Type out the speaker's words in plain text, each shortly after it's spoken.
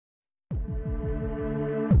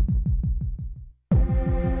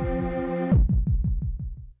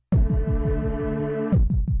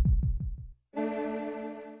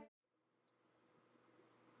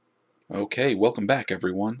Okay, welcome back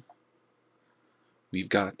everyone. We've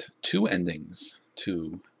got two endings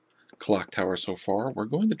to Clock Tower so far. We're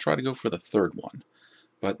going to try to go for the third one,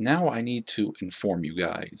 but now I need to inform you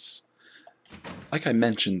guys. Like I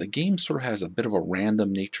mentioned, the game sort of has a bit of a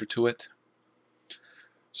random nature to it.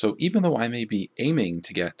 So even though I may be aiming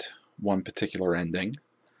to get one particular ending,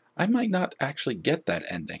 I might not actually get that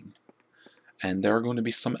ending. And there are going to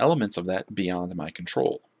be some elements of that beyond my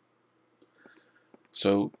control.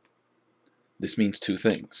 So this means two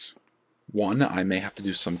things. One, I may have to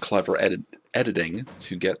do some clever editing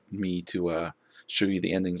to get me to show you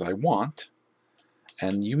the endings I want,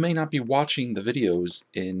 and you may not be watching the videos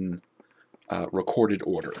in recorded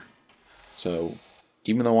order. So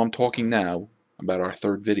even though I'm talking now about our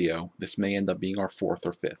third video, this may end up being our fourth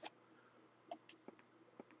or fifth.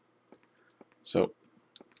 So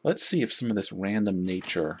let's see if some of this random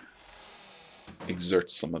nature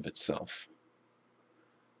exerts some of itself.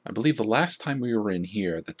 I believe the last time we were in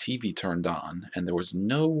here, the TV turned on, and there was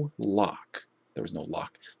no lock. There was no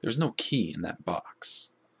lock. There was no key in that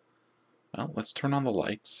box. Well, let's turn on the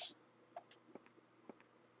lights.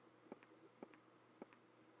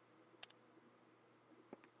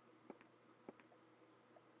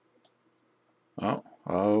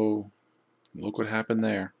 Oh, look what happened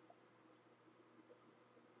there.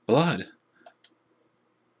 Blood.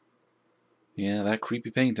 Yeah, that creepy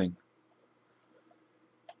painting.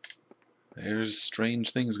 There's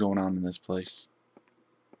strange things going on in this place.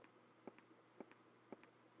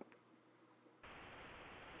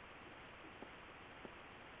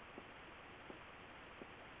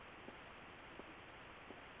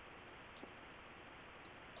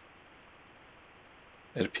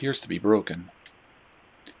 It appears to be broken.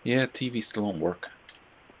 Yeah, TV still won't work.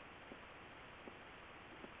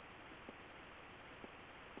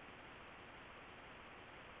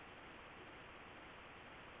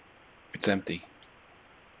 It's empty.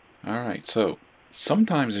 Alright, so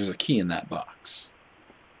sometimes there's a key in that box.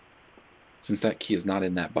 Since that key is not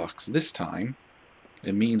in that box this time,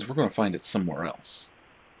 it means we're going to find it somewhere else.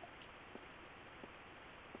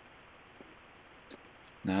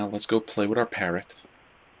 Now let's go play with our parrot.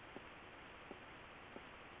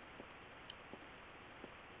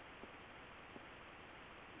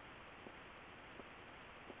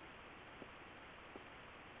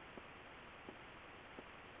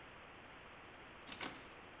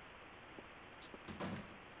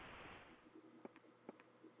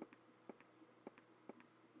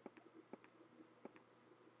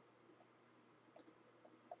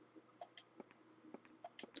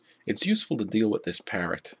 It's useful to deal with this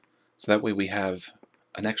parrot, so that way we have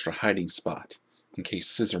an extra hiding spot in case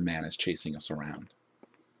Scissor Man is chasing us around.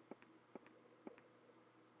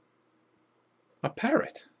 A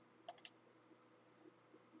parrot!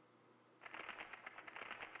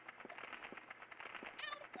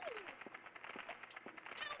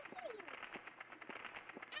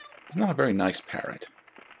 It's not a very nice parrot.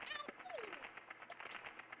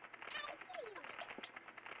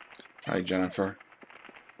 Hi, Jennifer.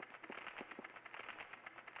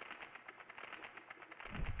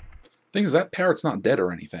 Thing is, that parrot's not dead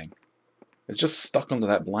or anything. It's just stuck under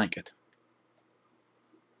that blanket.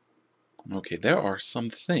 Okay, there are some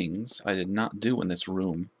things I did not do in this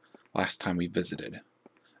room last time we visited.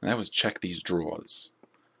 And that was check these drawers.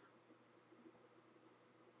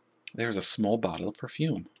 There's a small bottle of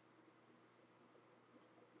perfume.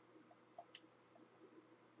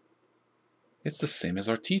 It's the same as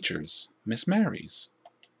our teacher's, Miss Mary's.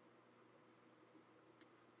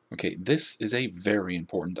 Okay, this is a very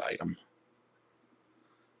important item.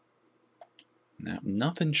 Now,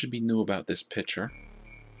 nothing should be new about this picture.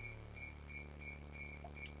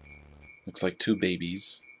 Looks like two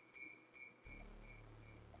babies.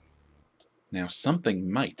 Now,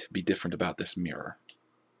 something might be different about this mirror.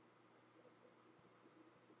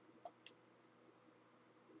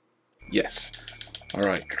 Yes.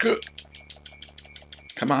 Alright.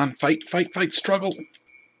 Come on, fight, fight, fight, struggle!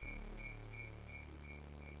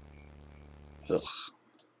 Ugh.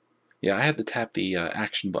 Yeah, I had to tap the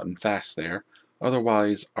action button fast there.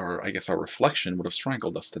 Otherwise, I guess our reflection would have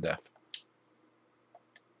strangled us to death.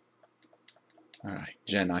 Alright,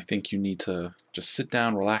 Jen, I think you need to just sit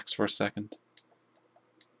down, relax for a second.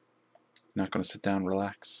 Not going to sit down,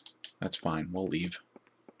 relax? That's fine, we'll leave.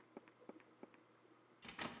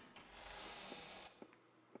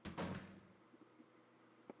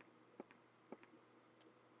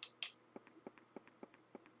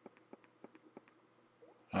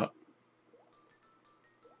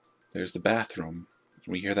 There's the bathroom.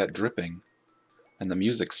 We hear that dripping, and the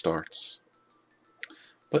music starts.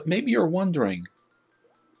 But maybe you're wondering,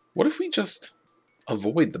 what if we just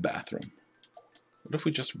avoid the bathroom? What if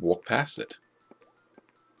we just walk past it?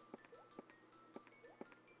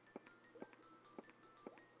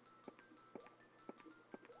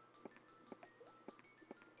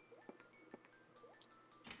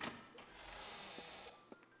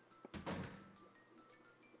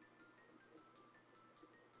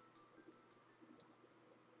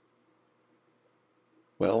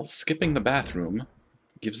 Well, skipping the bathroom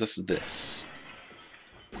gives us this.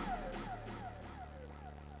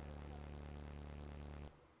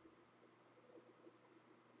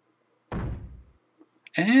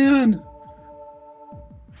 And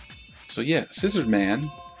so yeah, Scissors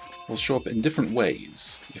Man will show up in different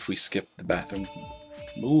ways if we skip the bathroom.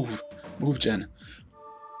 Move, Jen.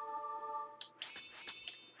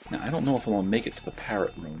 Now, I don't know if I'm going to make it to the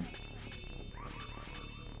parrot room.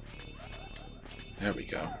 There we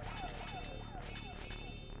go.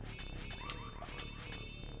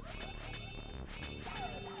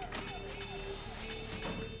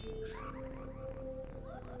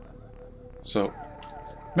 So,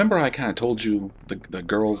 remember I kind of told you the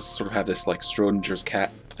girls sort of have this like Schrodinger's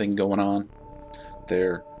cat thing going on?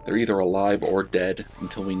 They're either alive or dead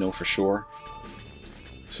until we know for sure.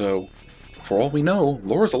 So, for all we know,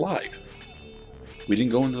 Laura's alive. We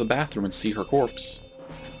didn't go into the bathroom and see her corpse.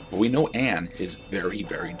 But we know Anne is very,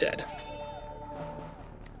 very dead.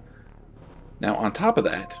 Now, on top of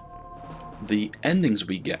that, the endings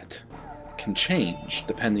we get can change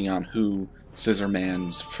depending on who Scissor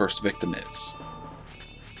Man's first victim is.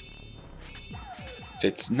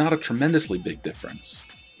 It's not a tremendously big difference,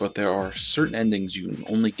 but there are certain endings you can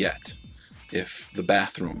only get if the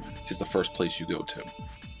bathroom is the first place you go to.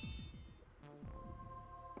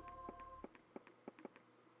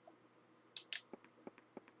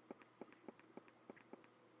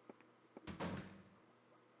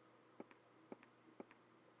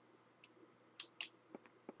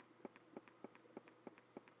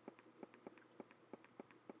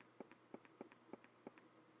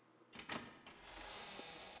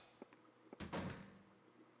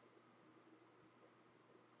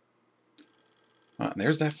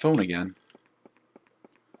 There's that phone again.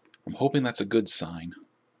 I'm hoping that's a good sign.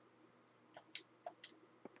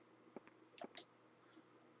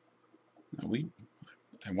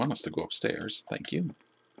 I want us to go upstairs. Thank you.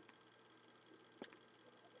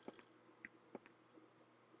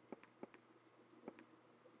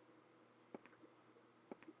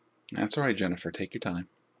 That's all right, Jennifer. Take your time.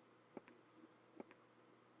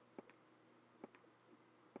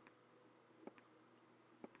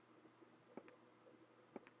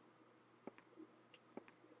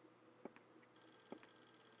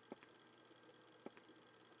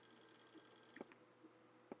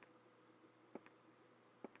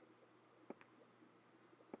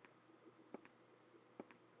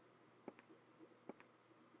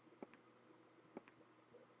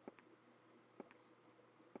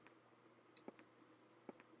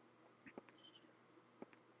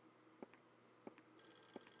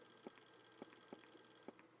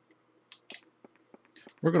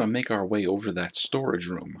 We're going to make our way over to that storage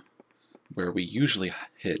room where we usually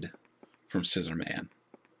hid from Scissor Man.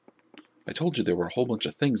 I told you there were a whole bunch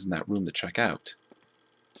of things in that room to check out,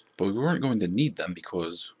 but we weren't going to need them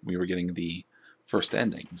because we were getting the first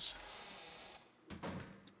endings.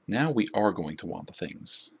 Now we are going to want the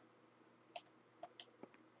things.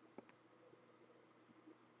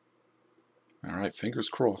 Alright, fingers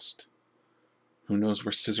crossed. Who knows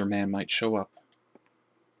where Scissor Man might show up.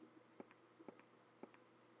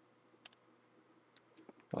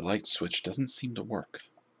 The light switch doesn't seem to work.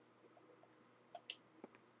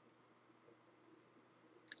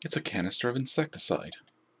 It's a canister of insecticide.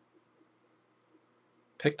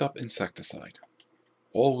 Picked up insecticide.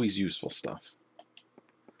 Always useful stuff.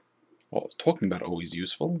 Well, talking about always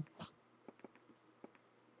useful,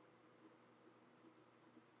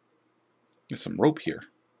 there's some rope here.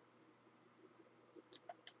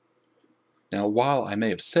 Now, while I may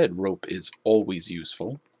have said rope is always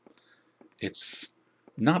useful, it's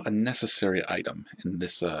not a necessary item in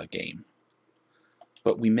this game.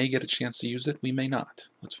 But we may get a chance to use it, we may not.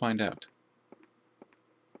 Let's find out.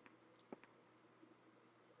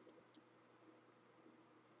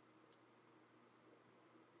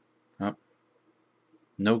 Oh,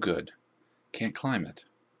 no good. Can't climb it.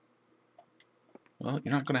 Well,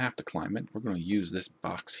 you're not going to have to climb it. We're going to use this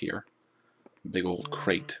box here. Big old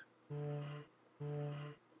crate.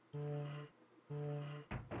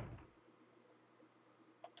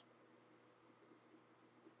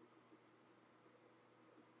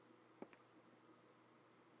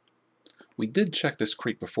 We did check this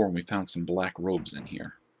crate before and we found some black robes in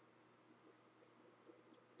here.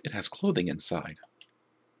 It has clothing inside.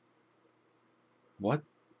 What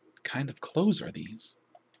kind of clothes are these?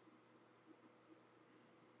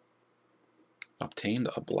 Obtained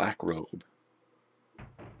a black robe.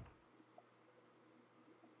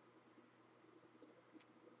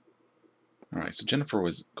 Alright, so Jennifer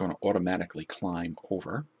was going to automatically climb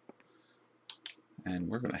over. And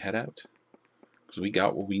we're going to head out. Because we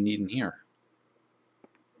got what we need in here.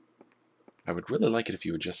 I would really like it if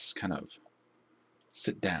you would just kind of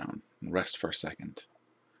sit down and rest for a second.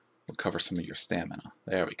 Recover some of your stamina.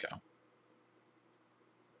 There we go.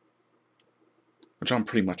 Which I'm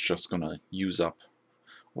pretty much just going to use up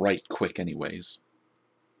right quick anyways.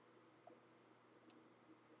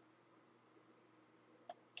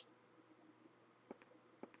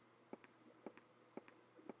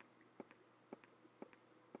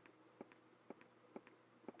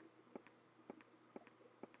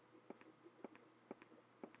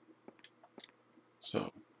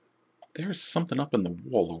 So, there's something up in the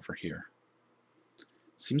wall over here.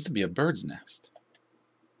 Seems to be a bird's nest.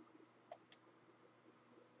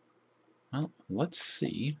 Well, let's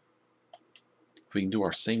see if we can do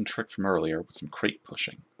our same trick from earlier with some crate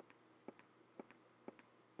pushing.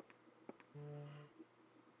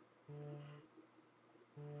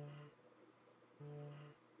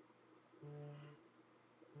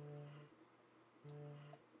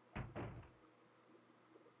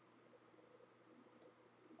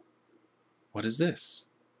 What is this?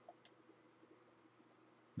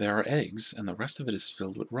 There are eggs, and the rest of it is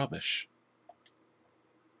filled with rubbish.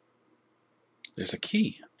 There's a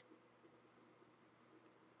key.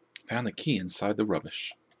 Found the key inside the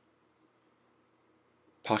rubbish.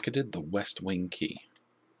 Pocketed the West Wing key.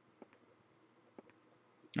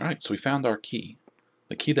 Alright, so we found our key.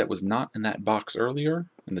 The key that was not in that box earlier,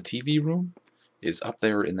 in the TV room, is up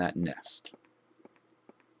there in that nest.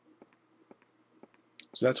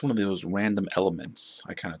 So that's one of those random elements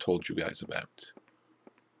I kind of told you guys about.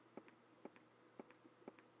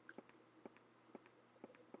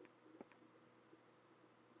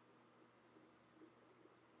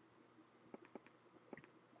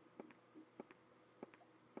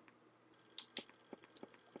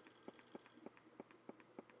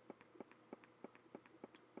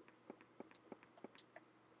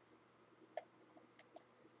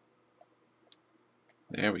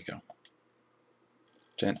 There we go.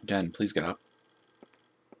 Jen, please get up.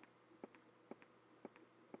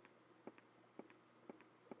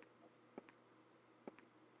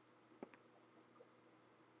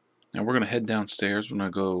 Now we're going to head downstairs. We're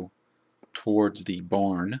going to go towards the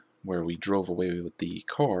barn where we drove away with the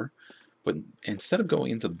car. But instead of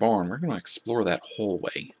going into the barn, we're going to explore that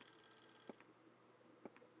hallway.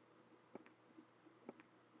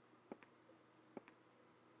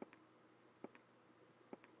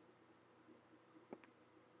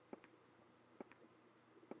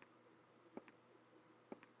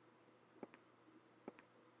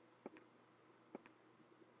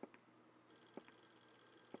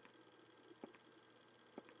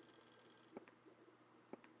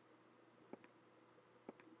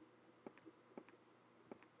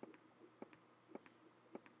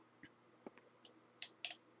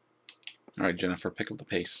 Alright, Jennifer, pick up the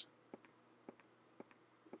pace.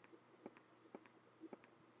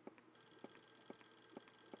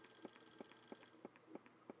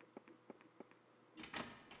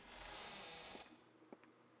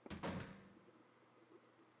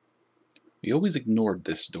 We always ignored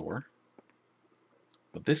this door,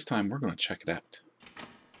 but this time we're going to check it out.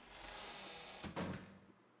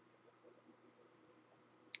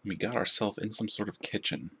 We got ourselves in some sort of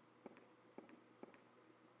kitchen.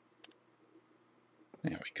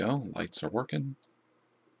 There we go, lights are working.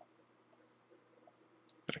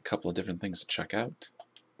 Got a couple of different things to check out.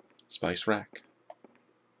 Spice rack.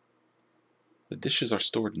 The dishes are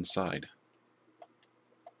stored inside.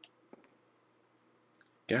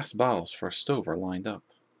 Gas bottles for a stove are lined up.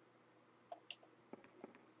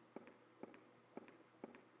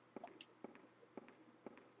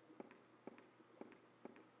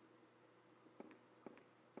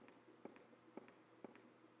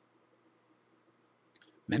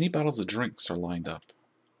 Many bottles of drinks are lined up.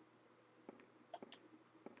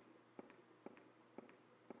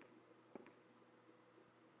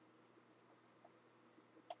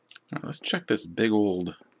 Now, let's check this big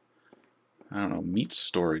old, I don't know, meat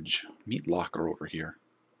storage, meat locker over here.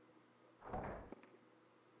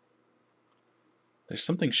 There's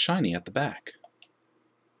something shiny at the back.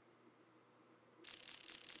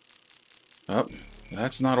 Oh,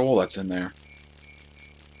 that's not all that's in there.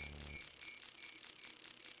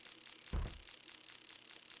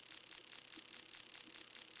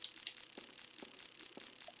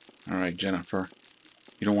 Alright, Jennifer.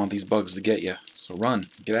 You don't want these bugs to get you, So run.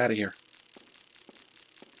 Get out of here.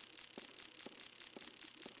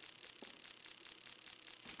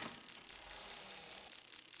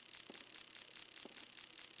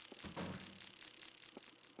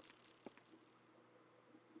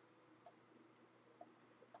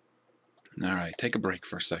 Alright, take a break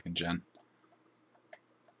for a second, Jen.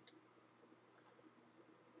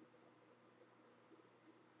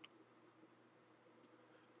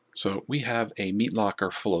 So we have a meat locker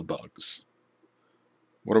full of bugs.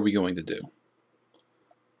 What are we going to do?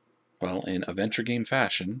 Well, in adventure game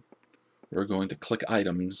fashion, we're going to click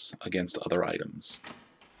items against other items.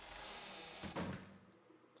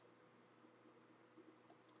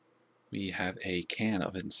 We have a can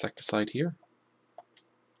of insecticide here.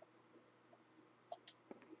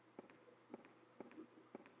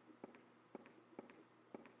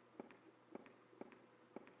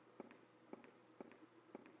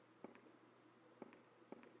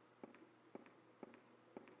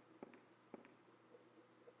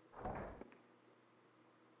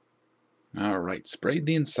 Alright, sprayed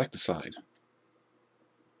the insecticide.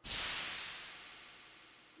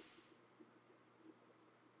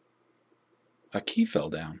 A key fell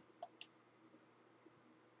down.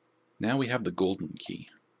 Now we have the golden key.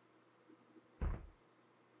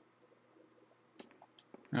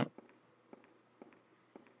 Now,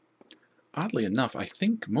 oddly enough, I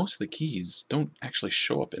think most of the keys don't actually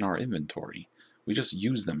show up in our inventory. We just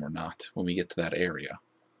use them or not when we get to that area.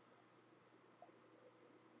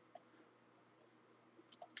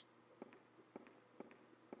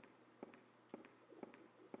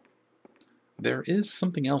 There is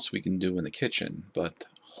something else we can do in the kitchen, but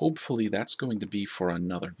hopefully that's going to be for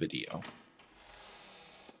another video.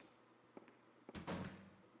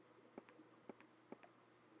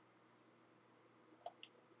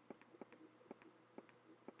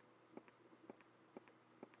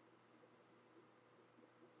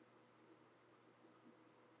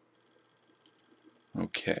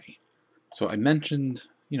 Okay, so I mentioned,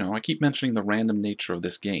 I keep mentioning the random nature of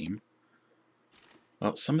this game.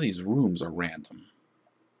 Well, some of these rooms are random.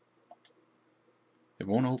 It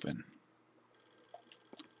won't open.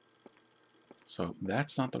 So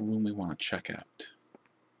that's not the room we want to check out.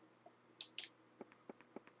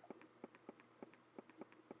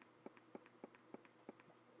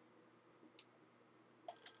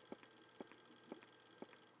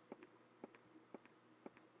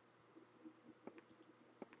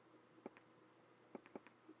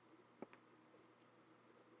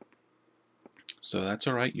 So that's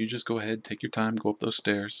alright, you just go ahead, take your time, go up those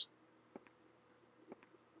stairs.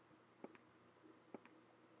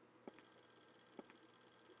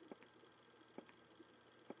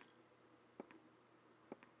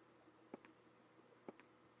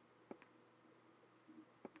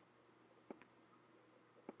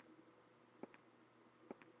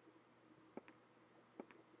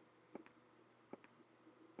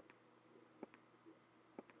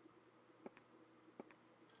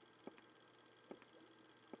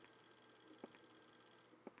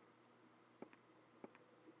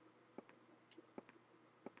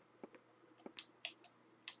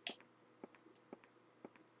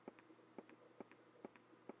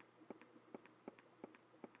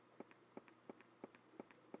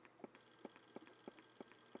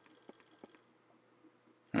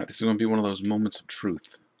 Alright, this is going to be one of those moments of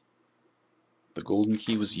truth. The golden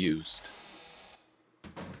key was used.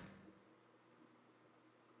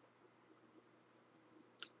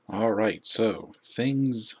 Alright, so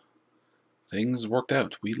things worked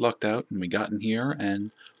out. We lucked out and we got in here,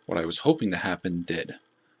 and what I was hoping to happen did.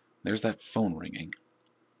 There's that phone ringing.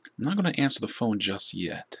 I'm not going to answer the phone just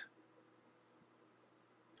yet.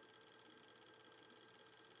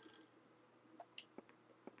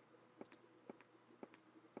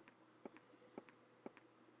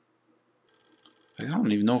 I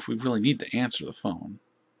don't even know if we really need to answer the phone.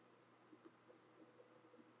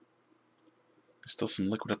 There's still some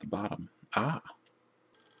liquid at the bottom. Ah!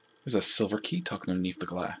 There's a silver key tucked underneath the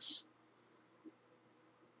glass.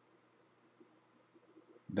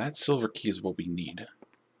 That silver key is what we need.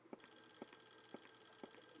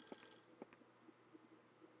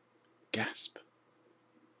 Gasp.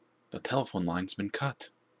 The telephone line's been cut.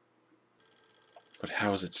 But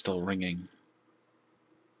how is it still ringing?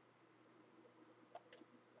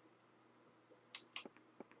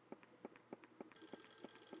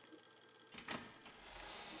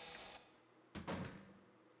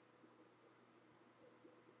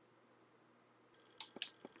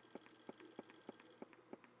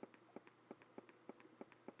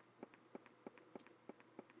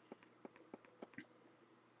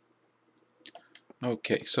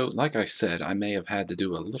 Okay, so like I said, I may have had to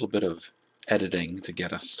do a little bit of editing to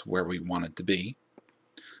get us to where we wanted to be.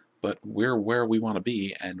 But we're where we want to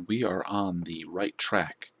be, and we are on the right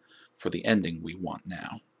track for the ending we want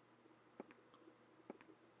now.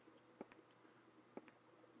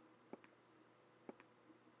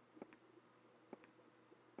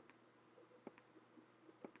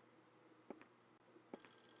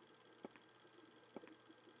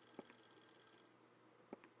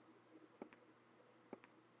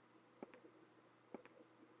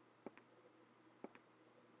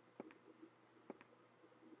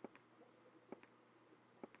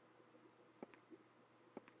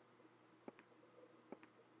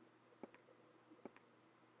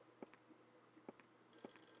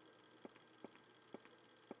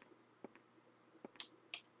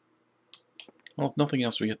 Well, if nothing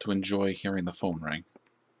else, we get to enjoy hearing the phone ring.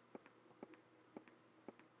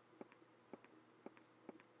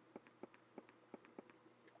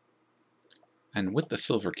 And with the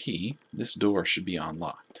silver key, this door should be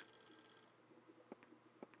unlocked.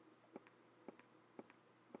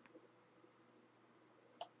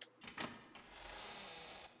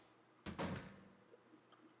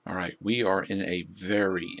 Alright, we are in a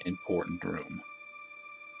very important room.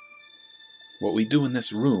 What we do in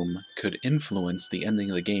this room could influence the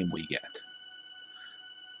ending of the game we get.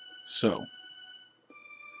 So,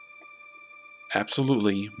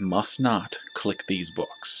 absolutely must not click these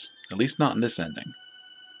books. At least not in this ending.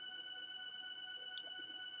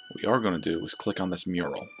 What we are going to do is click on this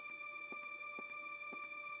mural.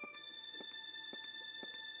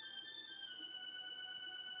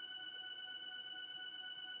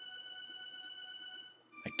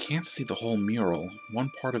 I can't see the whole mural. One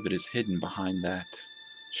part of it is hidden behind that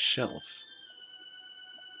shelf.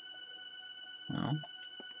 Well,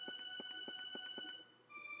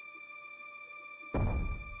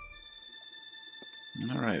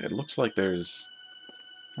 alright, it looks like there's,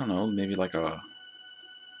 I don't know, maybe like a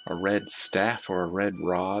red staff or a red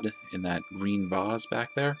rod in that green vase back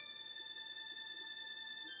there.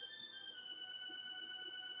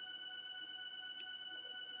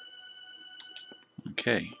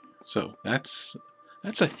 Okay, so that's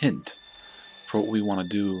a hint for what we want to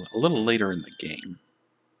do a little later in the game.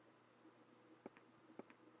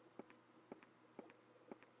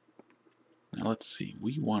 Now let's see,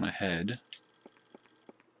 we want to head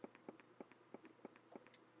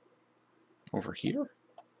over here?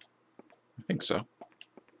 I think so.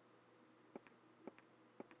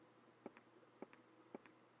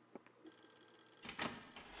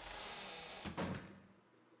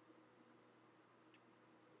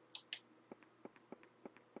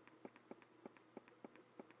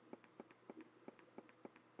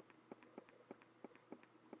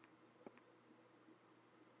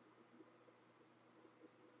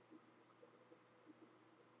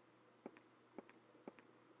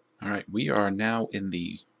 Alright, we are now in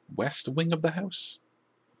the west wing of the house.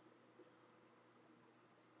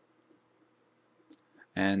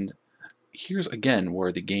 And here's again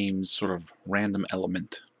where the game's sort of random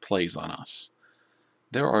element plays on us.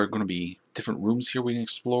 There are going to be different rooms here we can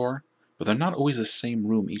explore, but they're not always the same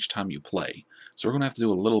room each time you play. So we're going to have to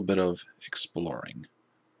do a little bit of exploring.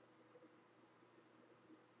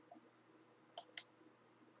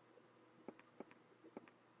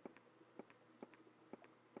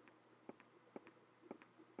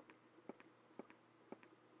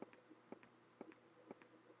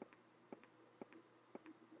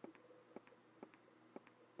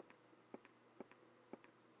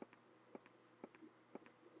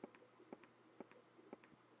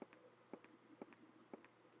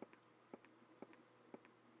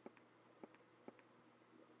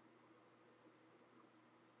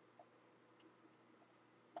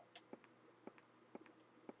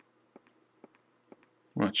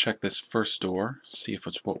 We're going to check this first door, see if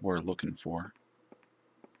it's what we're looking for.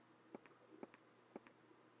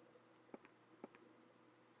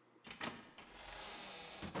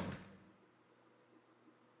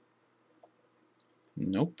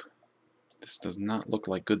 Nope. This does not look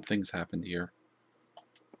like good things happened here.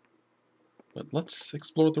 But let's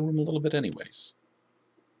explore the room a little bit anyways.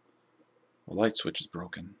 The light switch is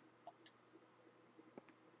broken.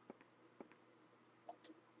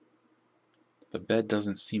 The bed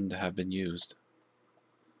doesn't seem to have been used.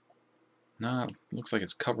 No, it looks like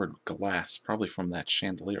it's covered with glass, probably from that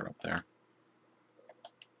chandelier up there.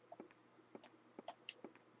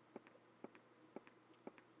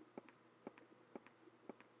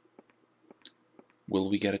 Will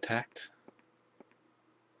we get attacked?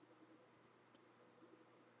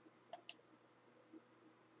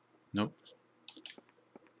 Nope.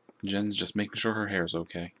 Jen's just making sure her hair's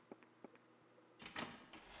okay.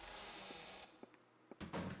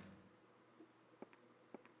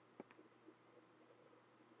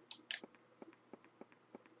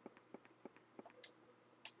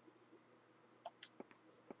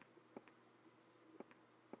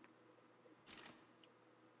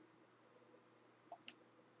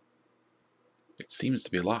 It seems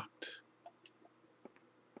to be locked.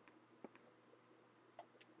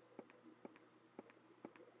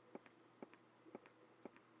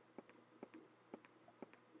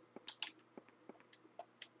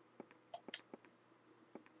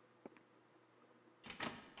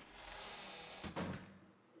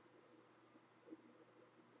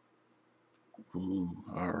 Ooh,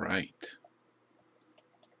 all right.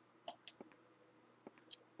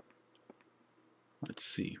 Let's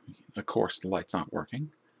see. Of course, the light's not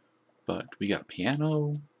working, but we got a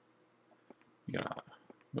piano.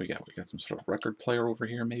 We got some sort of record player over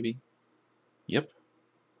here, maybe. Yep.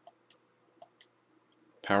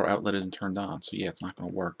 Power outlet isn't turned on, so yeah, it's not going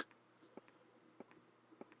to work.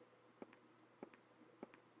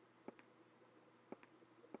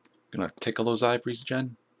 Gonna tickle those ivories,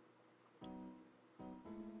 Jen?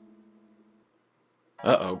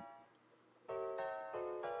 Uh-oh.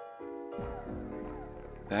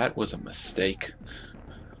 That was a mistake.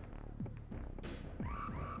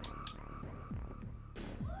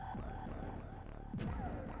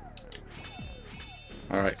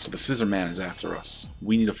 Alright, so the Scissor Man is after us.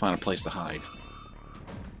 We need to find a place to hide.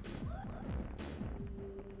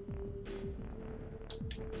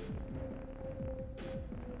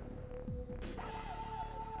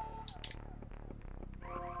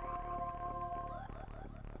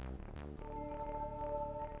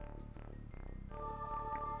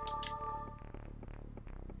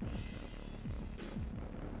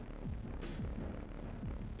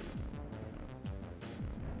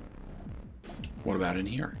 What about in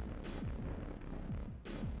here?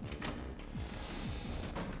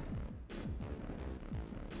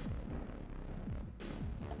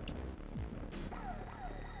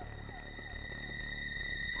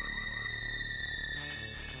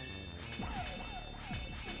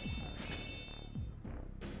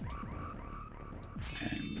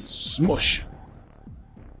 And smush!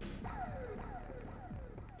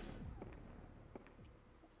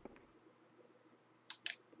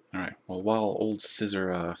 Alright, well, while old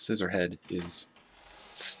Scissorhead is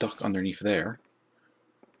stuck underneath there,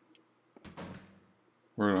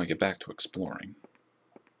 we're going to get back to exploring.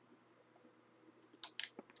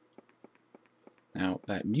 Now,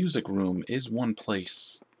 that music room is one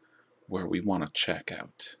place where we want to check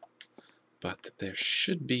out, but there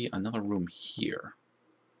should be another room here.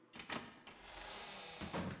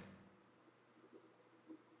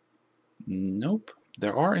 Nope.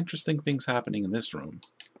 There are interesting things happening in this room,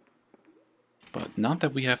 but not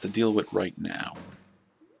that we have to deal with right now.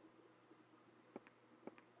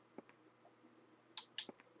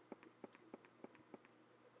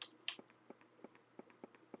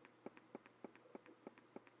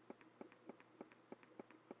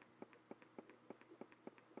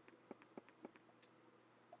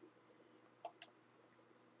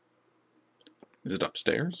 Is it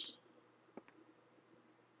upstairs?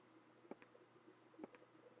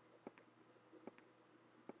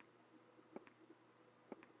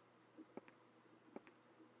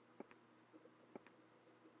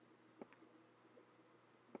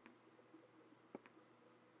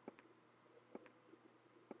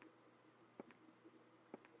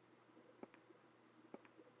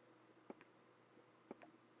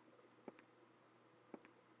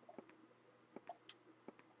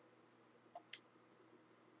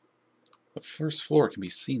 The first floor can be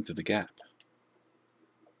seen through the gap.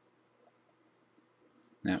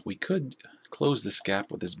 Now, we could close this gap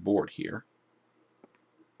with this board here.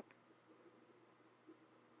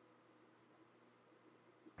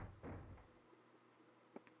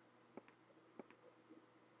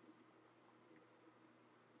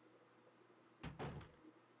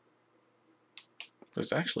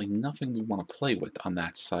 There's actually nothing we want to play with on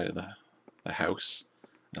that side of the house,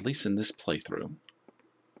 at least in this playthrough.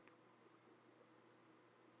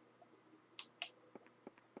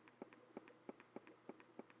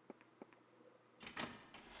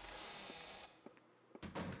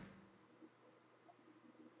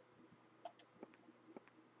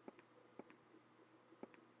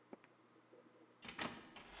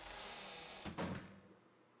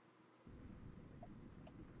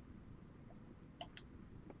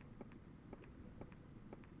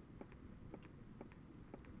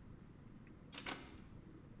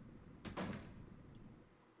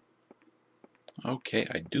 Okay,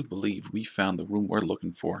 I do believe we found the room we're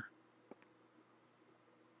looking for.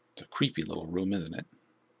 It's a creepy little room, isn't it?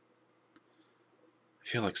 I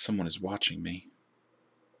feel like someone is watching me.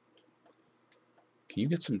 Can you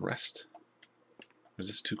get some rest? Or is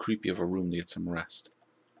this too creepy of a room to get some rest?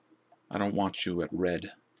 I don't want you at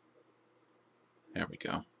red. There we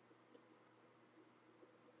go.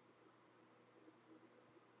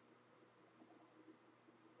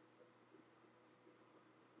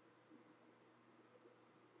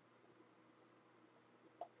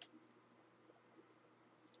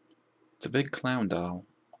 It's a big clown doll.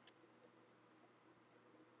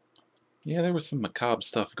 Yeah, there was some macabre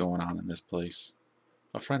stuff going on in this place.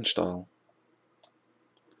 A French doll.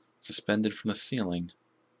 Suspended from the ceiling.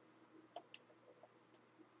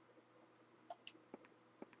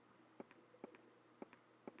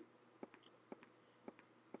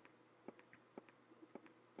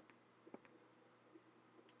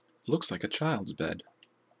 Looks like a child's bed.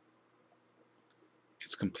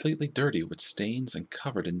 It's completely dirty with stains and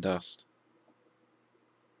covered in dust.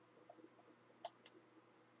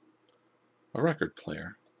 A record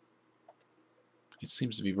player. It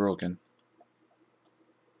seems to be broken.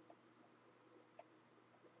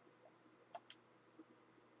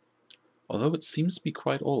 Although it seems to be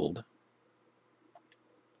quite old.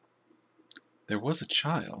 There was a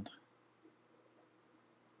child.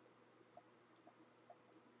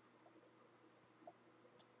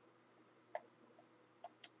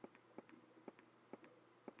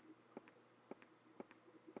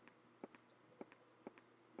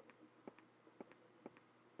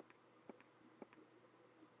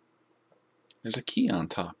 There's a key on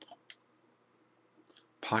top.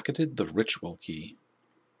 Pocketed the ritual key.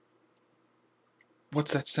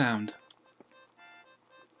 What's that sound?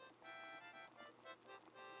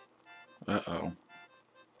 Uh-oh.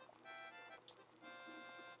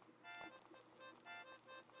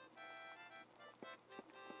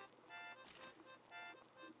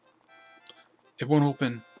 It won't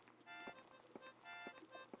open.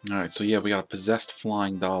 Alright, so yeah, we got a possessed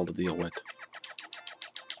flying doll to deal with.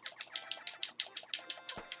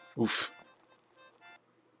 Oof.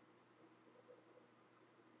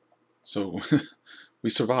 So, we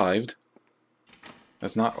survived.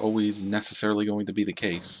 That's not always necessarily going to be the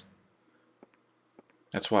case.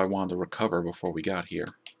 That's why I wanted to recover before we got here.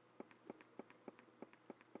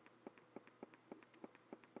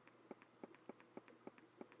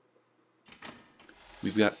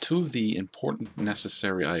 We've got two of the important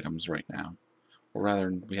necessary items right now. Or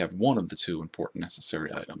rather, we have one of the two important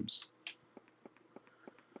necessary items.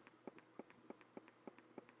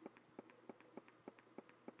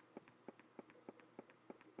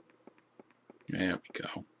 There we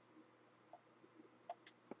go.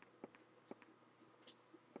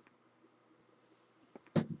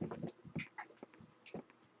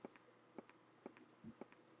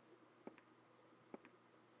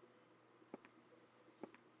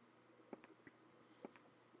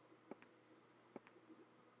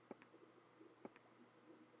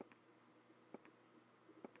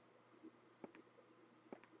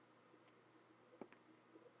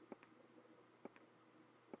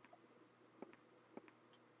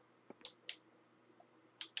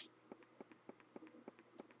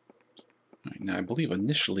 Right, now, I believe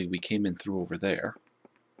initially we came in through over there.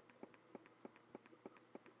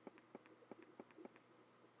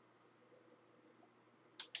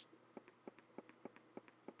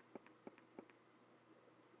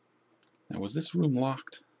 Now, was this room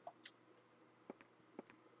locked?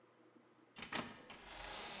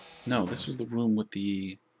 No, this was the room with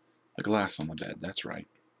the glass on the bed, that's right.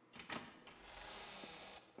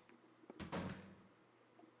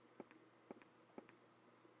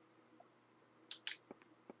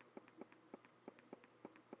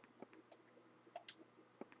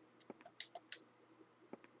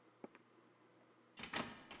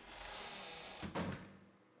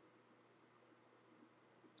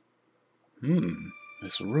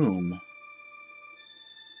 This room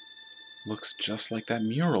looks just like that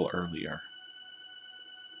mural earlier.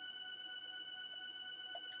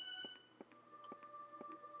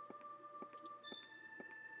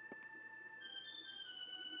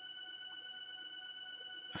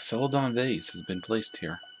 A celadon vase has been placed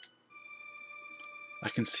here. I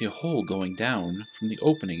can see a hole going down from the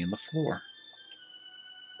opening in the floor.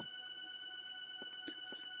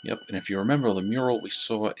 Yep, and if you remember, the mural we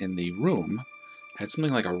saw in the room had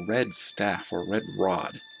something like a red staff or red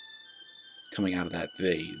rod coming out of that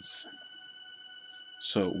vase.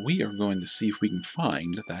 So we are going to see if we can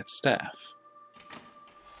find that staff.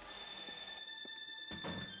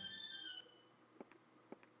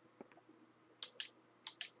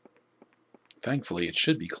 Thankfully, it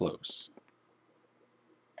should be close.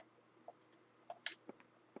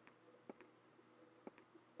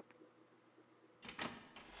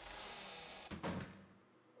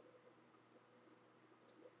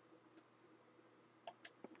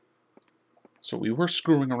 So we were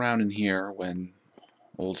screwing around in here when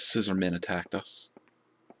old Scissorman attacked us.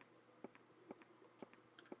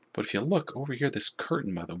 But if you look over here, this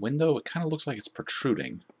curtain by the window, it kind of looks like it's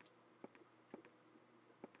protruding.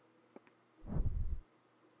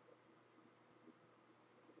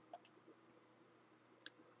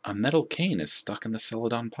 A metal cane is stuck in the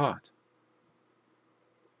celadon pot.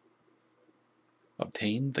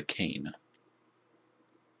 Obtain the cane.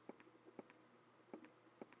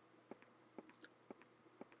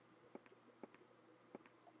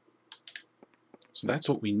 So that's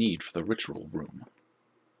what we need for the ritual room.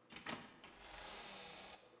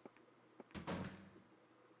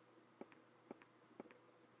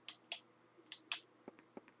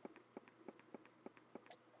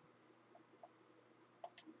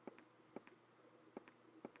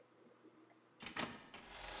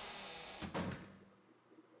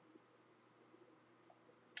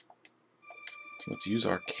 So let's use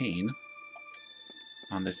our cane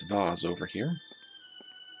on this vase over here.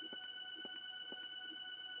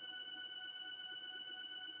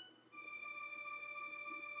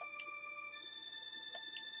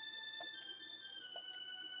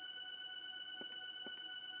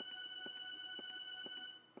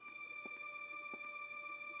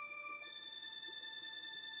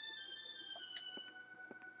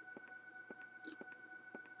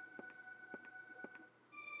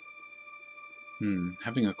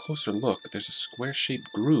 Having a closer look, there's a square-shaped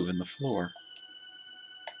groove in the floor.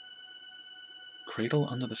 Cradle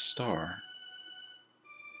under the star.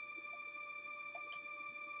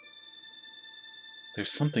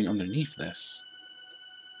 There's something underneath this.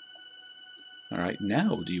 Alright,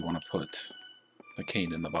 now do you want to put the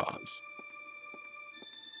cane in the vase?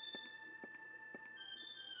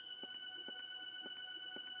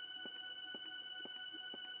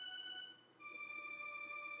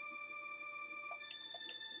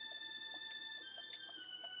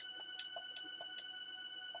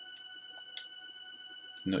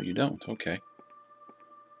 No, you don't. Okay.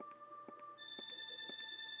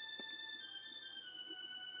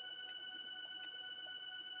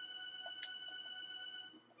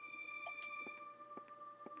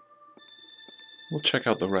 We'll check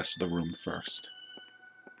out the rest of the room first.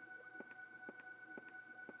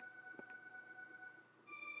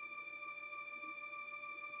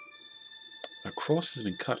 A cross has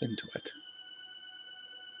been cut into it.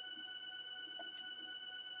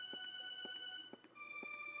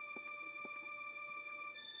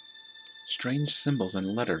 Strange symbols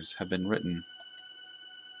and letters have been written.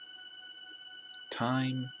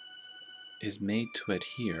 Time is made to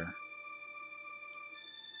adhere.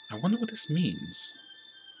 I wonder what this means.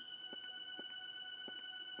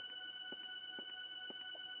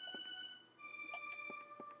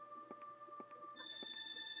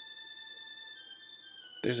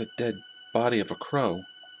 There's a dead body of a crow.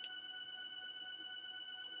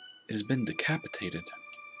 It has been decapitated.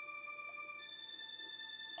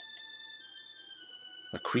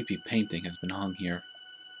 A creepy painting has been hung here.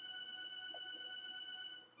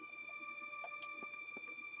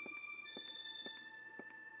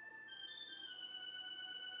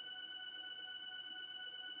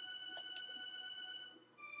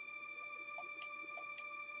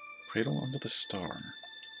 Cradle under the star.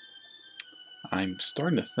 I'm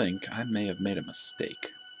starting to think I may have made a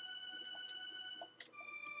mistake.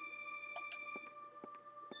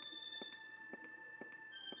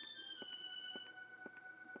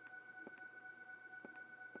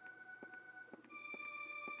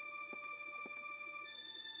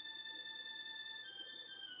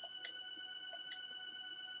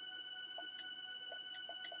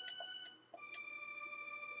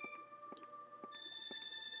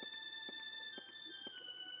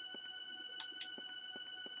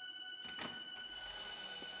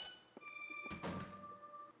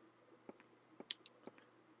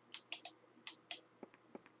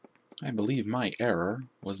 I believe my error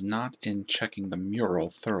was not in checking the mural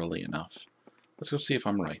thoroughly enough. Let's go see if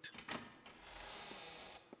I'm right.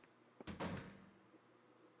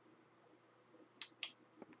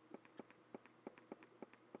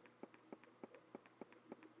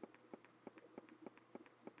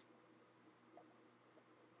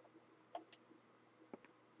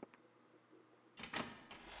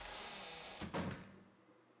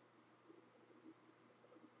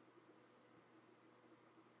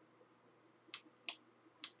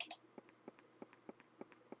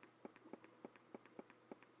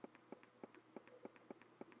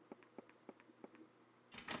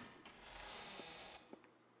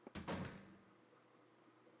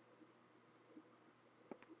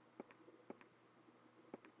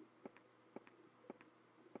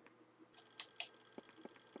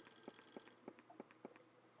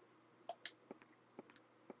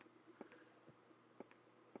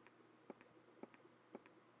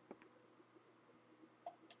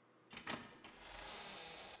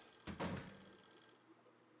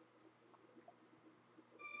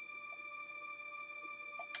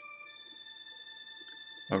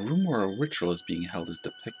 A room where a ritual is being held is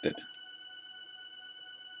depicted.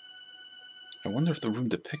 I wonder if the room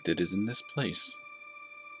depicted is in this place.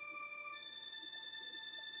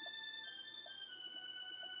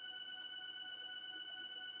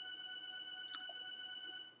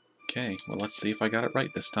 Okay, well let's see if I got it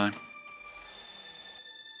right this time.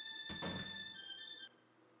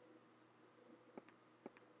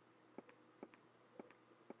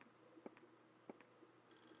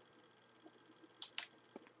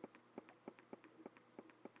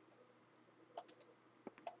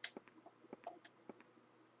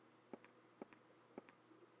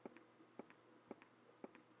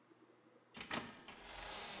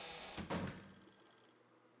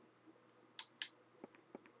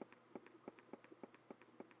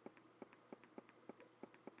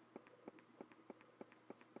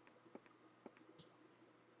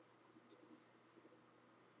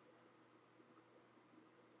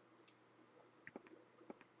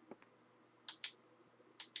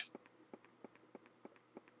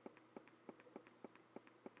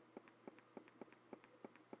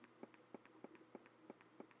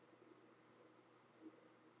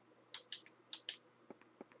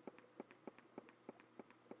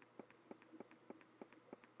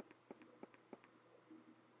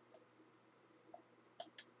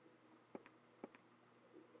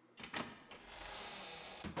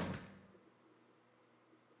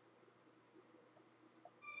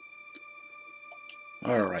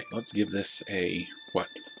 Alright, let's give this a, what,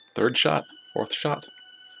 third shot? Fourth shot?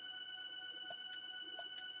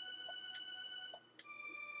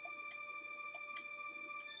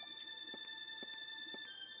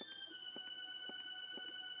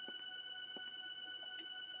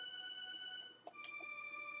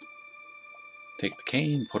 Take the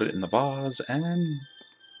cane, put it in the vase, and...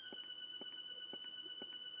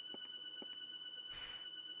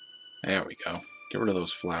 there we go. Get rid of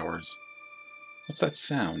those flowers. What's that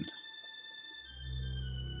sound?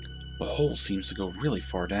 The hole seems to go really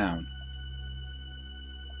far down.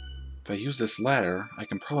 If I use this ladder, I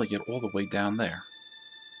can probably get all the way down there.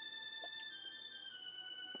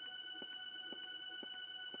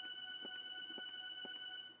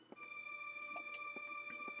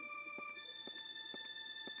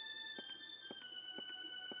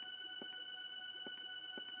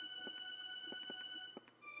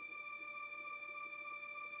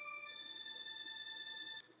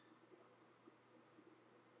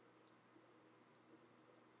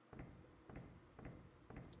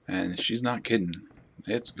 And she's not kidding.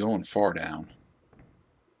 It's going far down.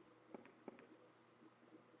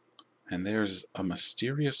 And there's a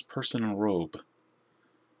mysterious person in a robe.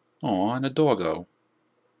 Aw, and a doggo.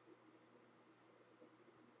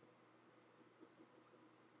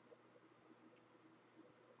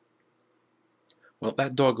 Well,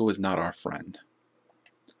 that doggo is not our friend.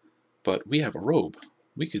 But we have a robe.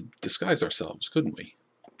 We could disguise ourselves, couldn't we?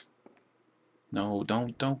 No,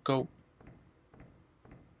 don't go.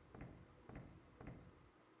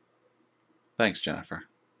 Thanks, Jennifer.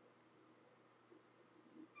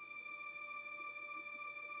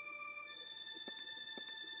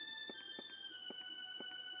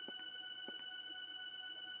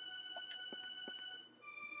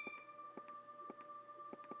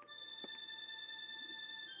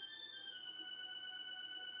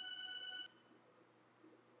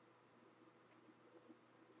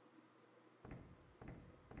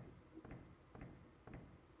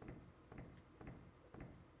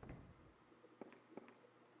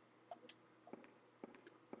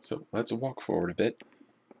 So let's walk forward a bit.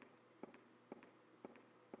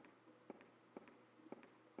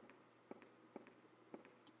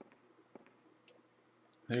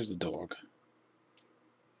 There's the dog.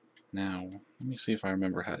 Now, let me see if I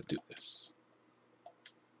remember how to do this.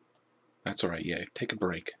 That's alright, yeah, take a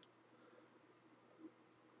break.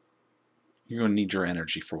 You're going to need your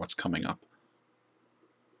energy for what's coming up.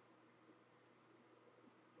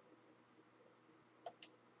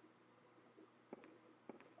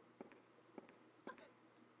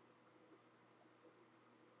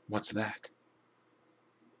 What's that?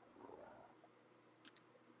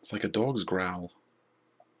 It's like a dog's growl.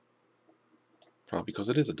 Probably because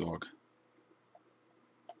it is a dog.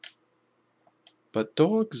 But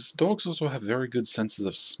dogs also have very good senses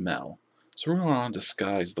of smell. So we're going to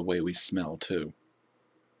disguise the way we smell too.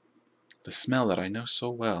 The smell that I know so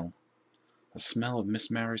well. The smell of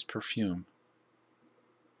Miss Mary's perfume.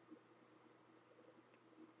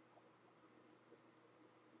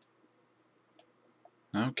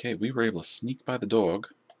 Okay, we were able to sneak by the dog.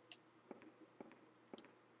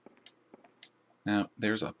 Now,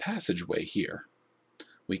 there's a passageway here.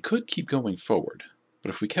 We could keep going forward, But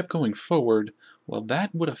if we kept going forward, well, that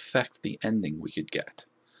would affect the ending we could get.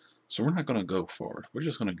 So we're not going to go forward. We're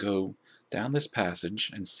just going to go down this passage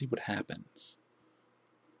and see what happens.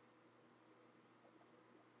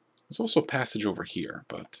 There's also a passage over here,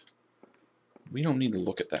 but we don't need to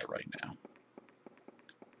look at that right now.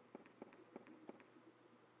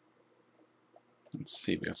 Let's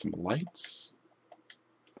see, we got some lights.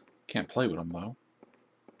 Can't play with them, though.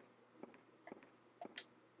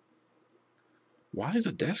 Why is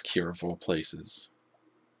a desk here of all places?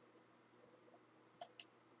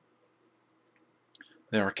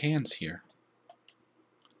 There are cans here.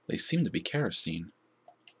 They seem to be kerosene.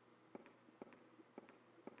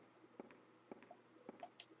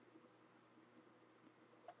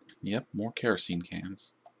 Yep, more kerosene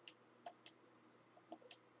cans.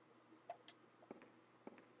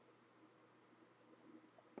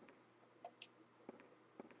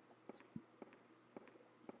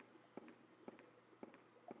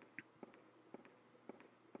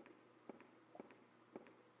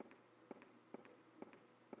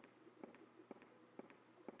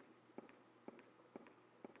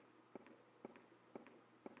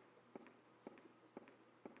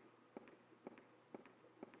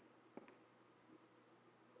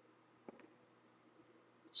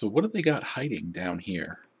 So what have they got hiding down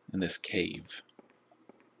here in this cave?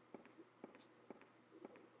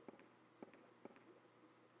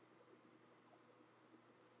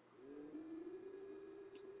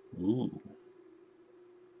 Ooh.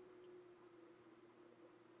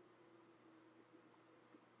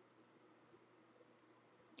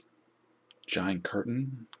 Giant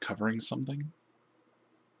curtain covering something?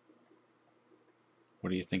 What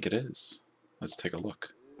do you think it is? Let's take a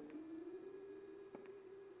look.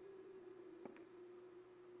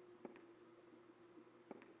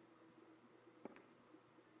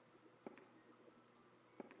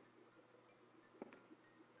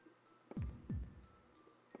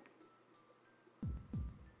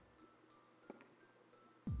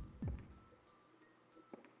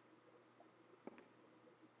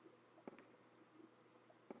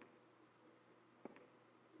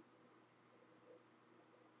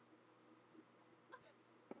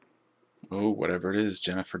 Oh, whatever it is,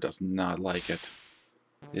 Jennifer does not like it.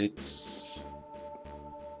 It's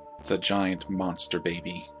a giant monster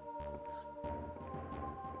baby.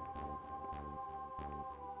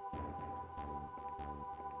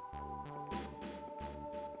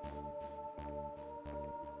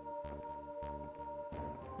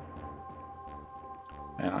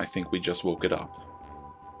 And I think we just woke it up.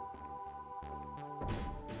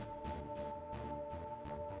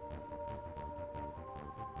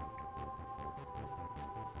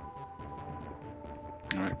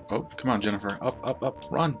 Alright, oh, come on, Jennifer. Up, up, up,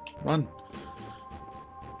 run, run.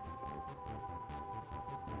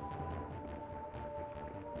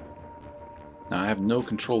 Now, I have no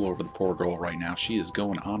control over the poor girl right now. She is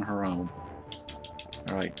going on her own.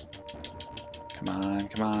 Alright. Come on,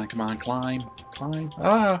 come on, come on, climb, climb.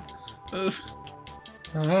 Ah! Ugh.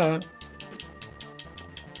 Ah!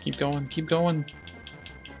 Keep going, keep going.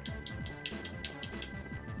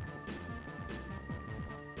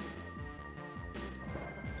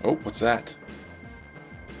 Oh, what's that?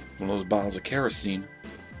 One of those bottles of kerosene.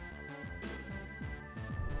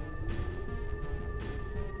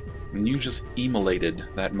 And you just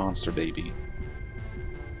immolated that monster baby.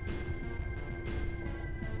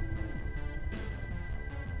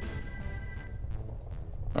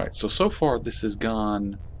 Alright, so far this has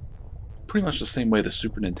gone pretty much the same way the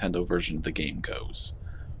Super Nintendo version of the game goes.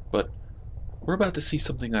 But we're about to see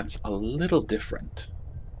something that's a little different.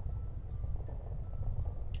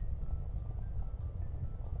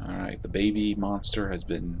 Alright, the baby monster has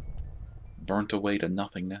been burnt away to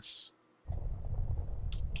nothingness.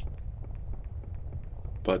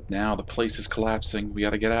 But now the place is collapsing. We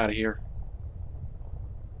gotta get out of here.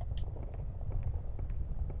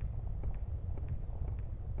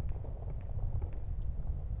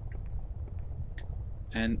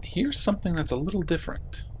 And here's something that's a little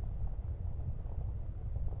different.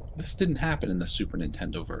 This didn't happen in the Super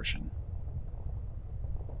Nintendo version.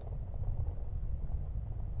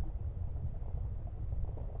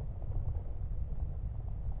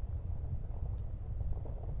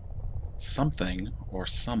 Something, or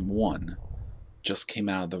someone, just came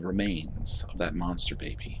out of the remains of that monster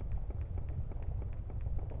baby.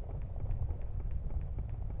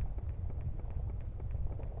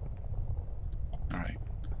 Alright,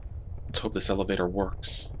 let's hope this elevator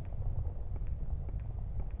works.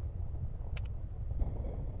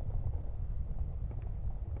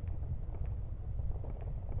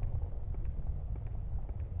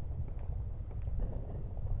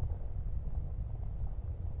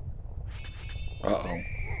 Uh-oh.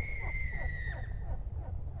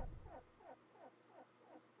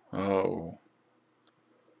 Oh.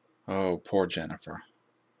 Oh, poor Jennifer.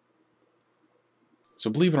 So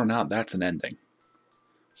believe it or not, that's an ending.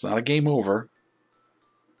 It's not a game over.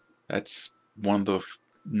 That's one of the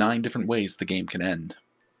 9 different ways the game can end.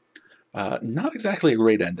 Not exactly a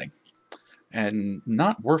great ending, and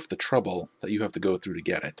not worth the trouble that you have to go through to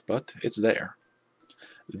get it, but it's there.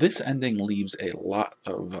 This ending leaves a lot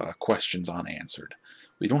of questions unanswered.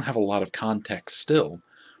 We don't have a lot of context still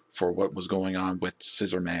for what was going on with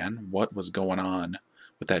Scissor Man, what was going on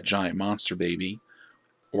with that giant monster baby,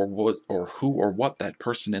 or who or what that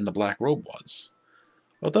person in the black robe was.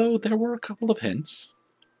 Although there were a couple of hints.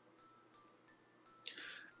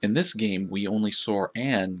 In this game, we only saw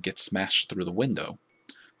Anne get smashed through the window,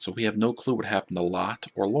 so we have no clue what happened to Lot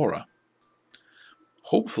or Laura.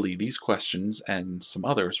 Hopefully these questions and some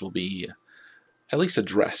others will be at least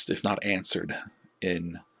addressed, if not answered,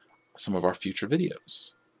 in some of our future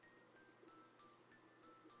videos.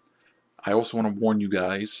 I also want to warn you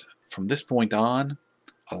guys, from this point on,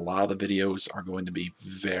 a lot of the videos are going to be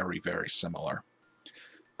very, very similar,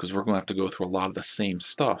 because we're going to have to go through a lot of the same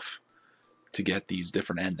stuff to get these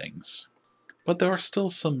different endings. But there are still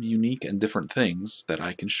some unique and different things that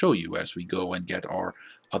I can show you as we go and get our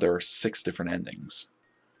other 6 different endings.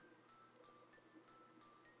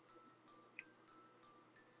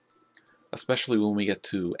 Especially when we get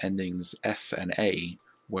to endings S and A,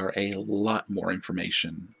 where a lot more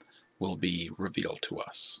information will be revealed to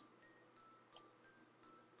us.